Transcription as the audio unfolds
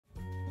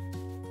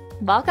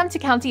Welcome to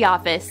County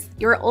Office,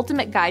 your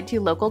ultimate guide to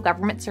local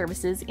government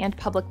services and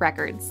public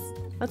records.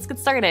 Let's get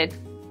started.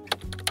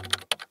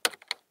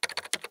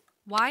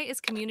 Why is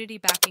community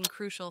backing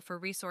crucial for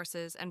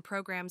resources and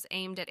programs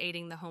aimed at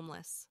aiding the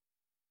homeless?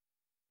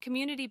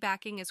 Community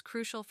backing is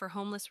crucial for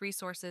homeless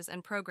resources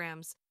and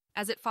programs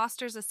as it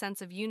fosters a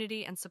sense of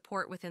unity and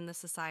support within the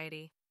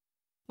society.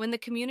 When the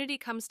community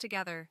comes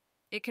together,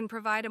 it can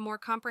provide a more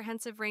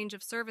comprehensive range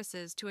of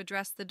services to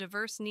address the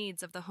diverse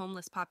needs of the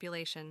homeless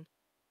population.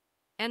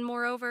 And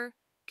moreover,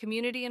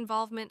 community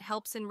involvement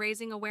helps in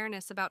raising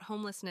awareness about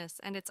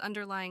homelessness and its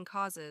underlying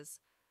causes,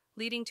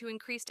 leading to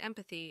increased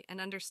empathy and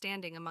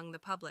understanding among the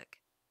public.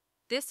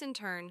 This, in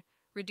turn,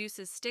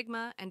 reduces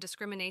stigma and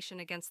discrimination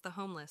against the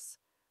homeless,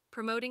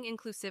 promoting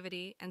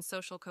inclusivity and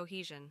social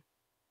cohesion.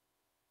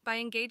 By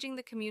engaging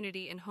the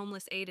community in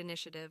homeless aid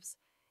initiatives,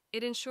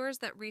 it ensures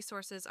that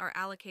resources are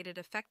allocated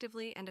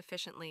effectively and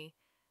efficiently,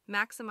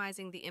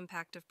 maximizing the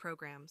impact of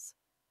programs.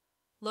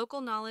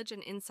 Local knowledge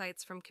and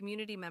insights from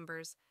community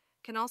members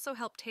can also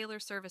help tailor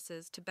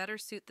services to better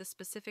suit the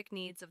specific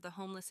needs of the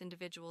homeless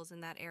individuals in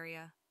that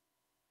area.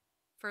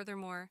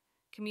 Furthermore,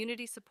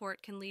 community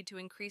support can lead to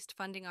increased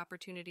funding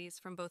opportunities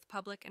from both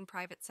public and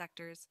private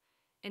sectors,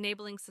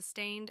 enabling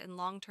sustained and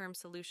long-term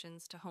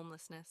solutions to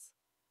homelessness.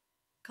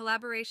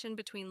 Collaboration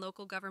between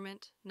local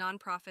government,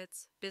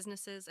 nonprofits,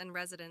 businesses, and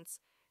residents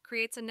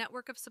creates a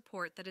network of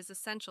support that is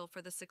essential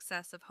for the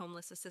success of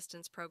homeless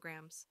assistance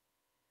programs.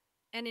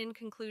 And in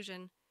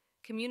conclusion,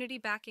 community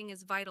backing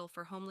is vital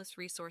for homeless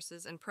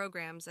resources and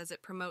programs as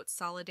it promotes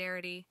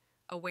solidarity,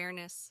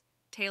 awareness,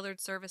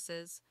 tailored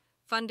services,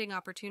 funding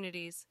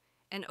opportunities,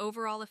 and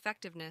overall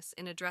effectiveness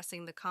in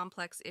addressing the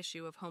complex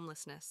issue of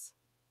homelessness.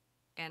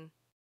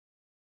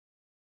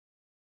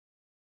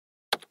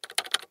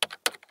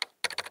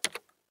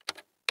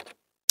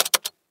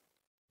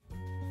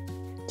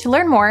 To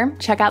learn more,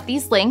 check out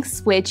these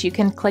links, which you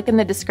can click in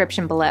the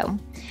description below.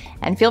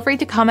 And feel free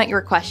to comment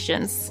your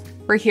questions.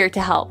 We're here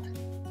to help.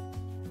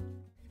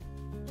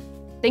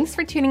 Thanks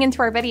for tuning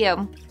into our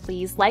video.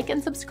 Please like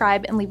and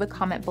subscribe and leave a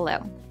comment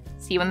below.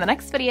 See you in the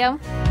next video.